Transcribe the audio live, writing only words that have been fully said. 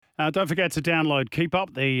Don't forget to download Keep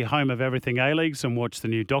Up, the home of everything A-Leagues, and watch the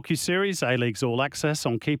new docuseries, A-Leagues All Access,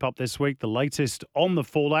 on Keep Up this week. The latest on the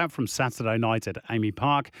fallout from Saturday night at Amy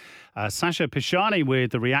Park. Sasha Pishani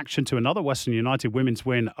with the reaction to another Western United women's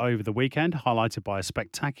win over the weekend, highlighted by a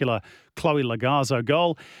spectacular Chloe Lagazo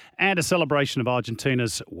goal and a celebration of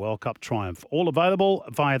Argentina's World Cup triumph. All available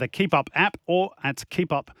via the Keep Up app or at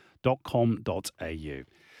keepup.com.au.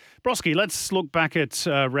 Broski, let's look back at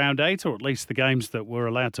round 8, or at least the games that were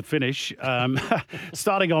allowed to finish.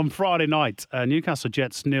 Starting on Friday night, Newcastle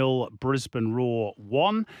Jets 0, Brisbane Roar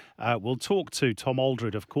 1. We'll talk to Tom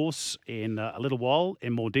Aldred, of course, in a little while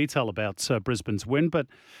in more detail about Brisbane's win. But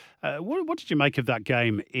what did you make of that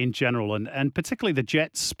game in general, and particularly the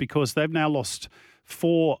Jets, because they've now lost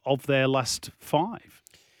 4 of their last 5?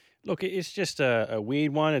 Look, it's just a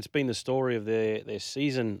weird one. It's been the story of their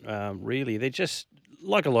season, really. They're just,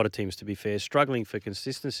 like a lot of teams, to be fair, struggling for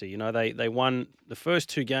consistency. You know, they won the first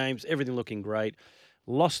 2 games, everything looking great.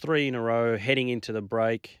 Lost 3 in a row, heading into the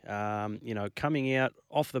break. Coming out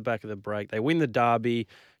off the back of the break. They win the derby,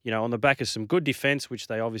 on the back of some good defence, which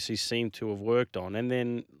they obviously seem to have worked on, and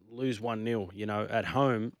then lose 1-0, at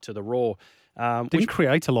home to the Raw. Didn't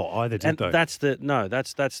create a lot either, did they? That's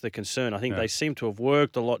the concern. I think they seem to have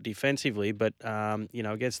worked a lot defensively, but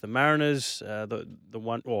against the Mariners,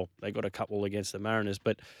 they got a couple against the Mariners,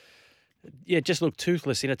 but it just looked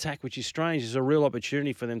toothless in attack, which is strange. There's a real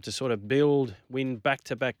opportunity for them to sort of win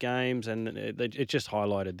back-to-back games, and it just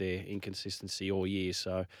highlighted their inconsistency all year.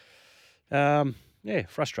 So,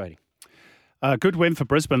 frustrating. Good win for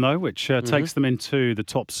Brisbane, though, which takes them into the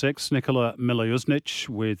top 6. Nikola Milouznic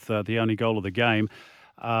with the only goal of the game.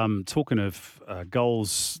 Talking of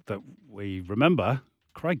goals that we remember,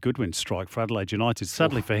 Craig Goodwin's strike for Adelaide United.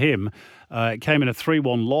 Sadly for him, it came in a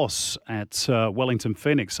 3-1 loss at Wellington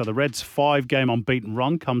Phoenix. So the Reds' 5-game unbeaten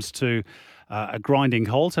run comes to a grinding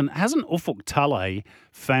halt. And hasn't Ufuk Talay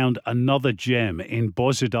found another gem in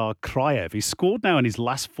Božidar Krajev? He's scored now in his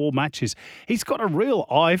last 4 matches. He's got a real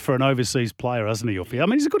eye for an overseas player, hasn't he, Uffy? I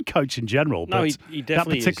mean, he's a good coach in general, but he that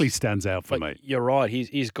particularly stands out for me. You're right.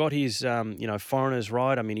 He's got his, foreigners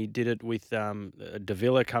right. I mean, he did it with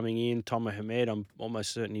Davila coming in, Tom Mohamed. I'm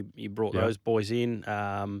almost certain he brought those boys in.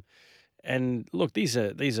 And look, these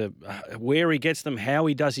are where he gets them, how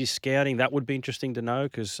he does his scouting. That would be interesting to know,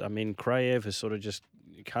 because I mean, Krajev has sort of just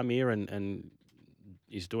come here and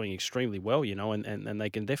is doing extremely well, and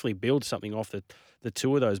they can definitely build something off the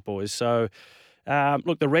 2 of those boys. So,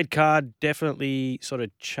 look, the red card definitely sort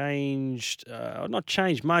of changed, not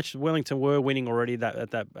changed much. Wellington were winning already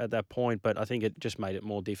at that point, but I think it just made it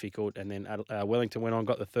more difficult. And then Wellington went on,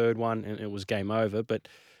 got the 3rd one, and it was game over. But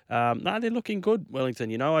they're looking good,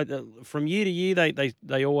 Wellington. From year to year,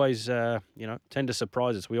 they always tend to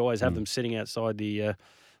surprise us. We always have them sitting outside the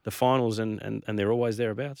finals, and they're always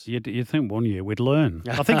thereabouts. You'd think one year we'd learn.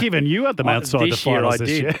 I think even you had them outside the finals this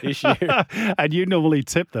year. This year. And you normally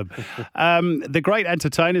tip them. The great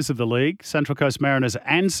entertainers of the league, Central Coast Mariners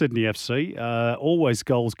and Sydney FC, always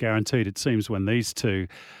goals guaranteed, it seems, when these two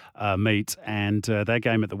meet, and their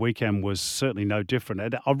game at the weekend was certainly no different.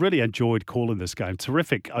 And I really enjoyed calling this game.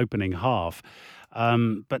 Terrific opening half.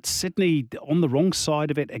 But Sydney on the wrong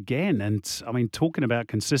side of it again. And, I mean, talking about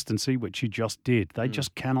consistency, which you just did, they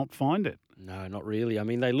just cannot find it. No, not really. I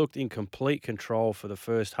mean, they looked in complete control for the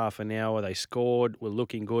first half an hour. They scored, were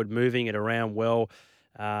looking good, moving it around well,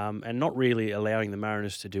 and not really allowing the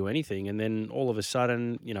Mariners to do anything. And then all of a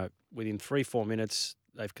sudden, within 3-4 minutes,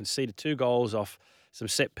 they've conceded 2 goals off some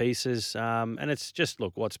set pieces. And it's just,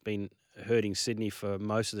 look, what's been hurting Sydney for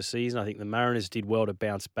most of the season. I think the Mariners did well to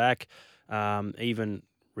bounce back, even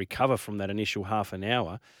recover from that initial half an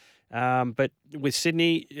hour. But with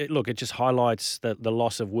Sydney, it just highlights the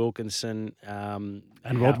loss of Wilkinson. And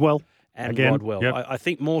Rodwell. And again, Rodwell. Yep. I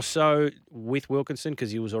think more so with Wilkinson,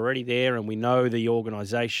 because he was already there, and we know the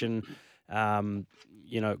organisation,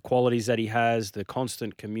 qualities that he has, the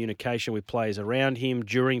constant communication with players around him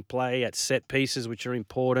during play, at set pieces, which are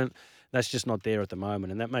important. That's just not there at the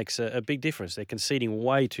moment, and that makes a big difference. They're conceding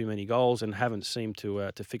way too many goals and haven't seemed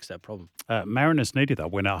to fix that problem. Mariners needed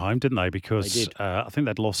that win at home, didn't they? Because they did. I think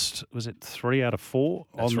they'd lost, was it 3 out of 4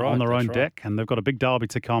 on their own deck, and they've got a big derby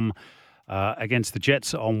to come against the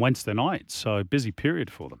Jets on Wednesday night. So busy period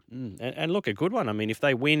for them. And look, a good one. I mean, if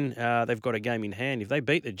they win, they've got a game in hand. If they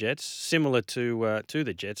beat the Jets, similar to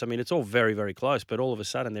the Jets, I mean, it's all very, very close. But all of a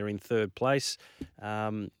sudden, they're in 3rd place,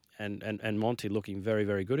 and Monty looking very,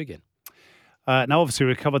 very good again. Now, obviously,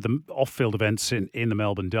 we covered the off-field events in the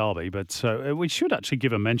Melbourne Derby, but we should actually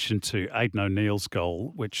give a mention to Aidan O'Neill's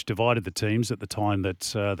goal, which divided the teams at the time that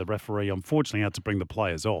the referee unfortunately had to bring the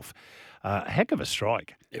players off. Heck of a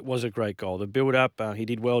strike. It was a great goal. The build-up, he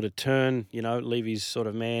did well to turn, leave his sort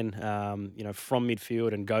of man, from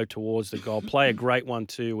midfield and go towards the goal. Play a great one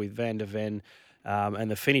too with Van der Ven, and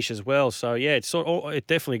the finish as well. So yeah, it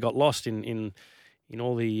definitely got lost in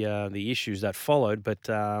all the issues that followed. But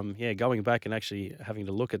going back and actually having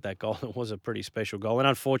to look at that goal, it was a pretty special goal, and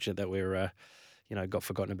unfortunate that we're got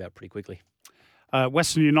forgotten about pretty quickly.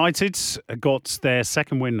 Western United got their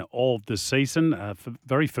second win of the season.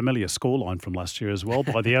 Very familiar scoreline from last year as well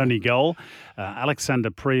by the only goal. Alexander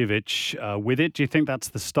Prijovic with it. Do you think that's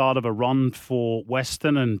the start of a run for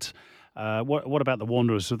Western? And what about the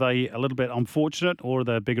Wanderers? Are they a little bit unfortunate, or are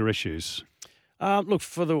there bigger issues? Look,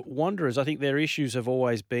 for the Wanderers, I think their issues have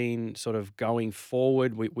always been sort of going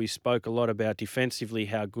forward. We spoke a lot about defensively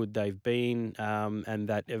how good they've been, and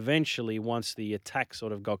that eventually once the attack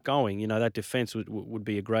sort of got going, that defence would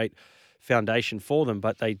be a great foundation for them.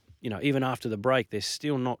 But they, even after the break, they're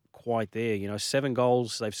still not quite there. 7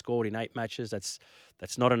 goals they've scored in 8 matches. That's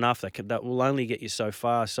not enough. That will only get you so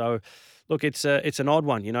far. So, look, it's an odd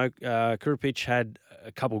one. Kuripic had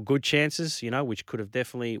a couple good chances, which could have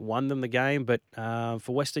definitely won them the game. But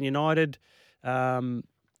for Western United,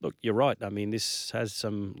 look, you're right. I mean, this has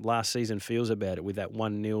some last season feels about it with that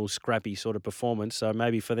 1-0 scrappy sort of performance. So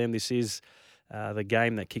maybe for them, this is the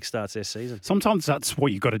game that kickstarts their season. Sometimes that's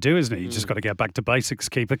what you've got to do, isn't it? You just got to get back to basics,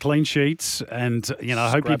 keep a clean sheet, and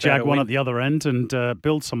hope you jag one at the other end and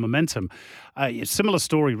build some momentum. Similar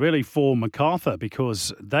story really for MacArthur,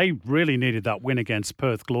 because they really needed that win against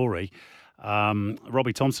Perth Glory.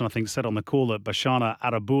 Robbie Thompson, I think, said on the call that Bashana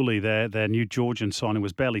Arabouli, their new Georgian signing,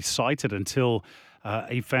 was barely sighted until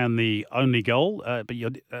he found the only goal. But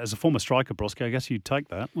as a former striker, Broski, I guess you'd take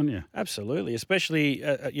that, wouldn't you? Absolutely, especially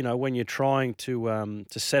when you're trying to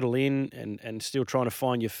settle in and still trying to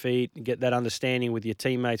find your feet and get that understanding with your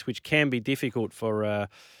teammates, which can be difficult for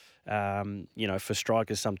for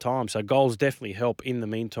strikers sometimes. So goals definitely help in the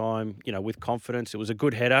meantime. With confidence, it was a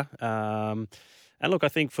good header. And look, I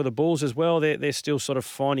think for the Bulls as well, they're still sort of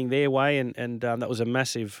finding their way, and that was a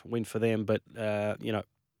massive win for them. But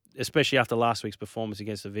especially after last week's performance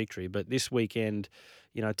against the Victory. But this weekend,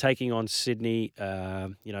 taking on Sydney,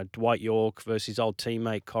 Dwight York versus his old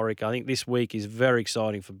teammate Corrick, I think this week is very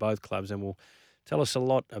exciting for both clubs, and will tell us a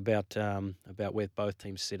lot about where both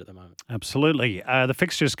teams sit at the moment. Absolutely. The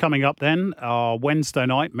fixtures coming up then are Wednesday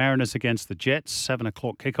night, Mariners against the Jets,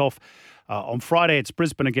 7:00 kickoff. On Friday, it's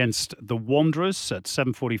Brisbane against the Wanderers at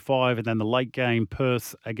 7:45, and then the late game,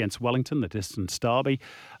 Perth against Wellington, the distance derby.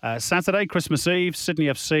 Saturday, Christmas Eve, Sydney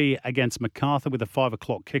FC against MacArthur with a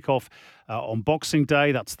 5:00 kickoff. On Boxing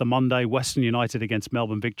Day, that's the Monday, Western United against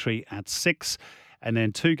Melbourne Victory at 6. And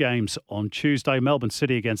then 2 games on Tuesday, Melbourne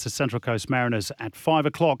City against the Central Coast Mariners at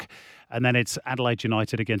 5:00. And then it's Adelaide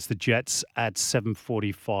United against the Jets at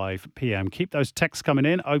 7:45 p.m. Keep those texts coming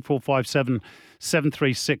in, 0457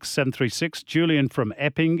 736 736. Julian from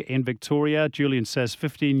Epping in Victoria. Julian says,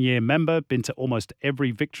 15-year member, been to almost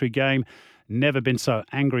every Victory game. Never been so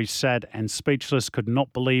angry, sad and speechless. Could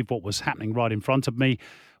not believe what was happening right in front of me.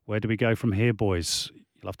 Where do we go from here, boys?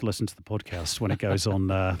 You'll have to listen to the podcast when it goes on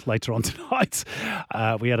later on tonight.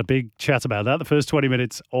 We had a big chat about that, the first 20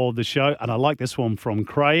 minutes of the show. And I like this one from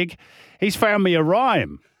Craig. He's found me a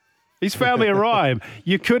rhyme.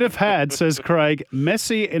 You could have had, says Craig,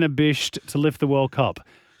 Messi in a bisht to lift the World Cup.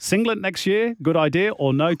 Singlet next year, good idea,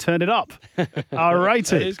 or no, turn it up. I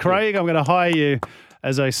rate it. Craig, I'm going to hire you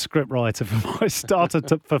as a scriptwriter for my starter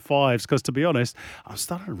for fives, because to be honest, I'm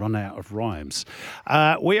starting to run out of rhymes.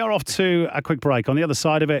 We are off to a quick break. On the other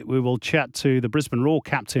side of it, we will chat to the Brisbane Roar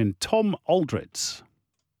captain, Tom Aldred.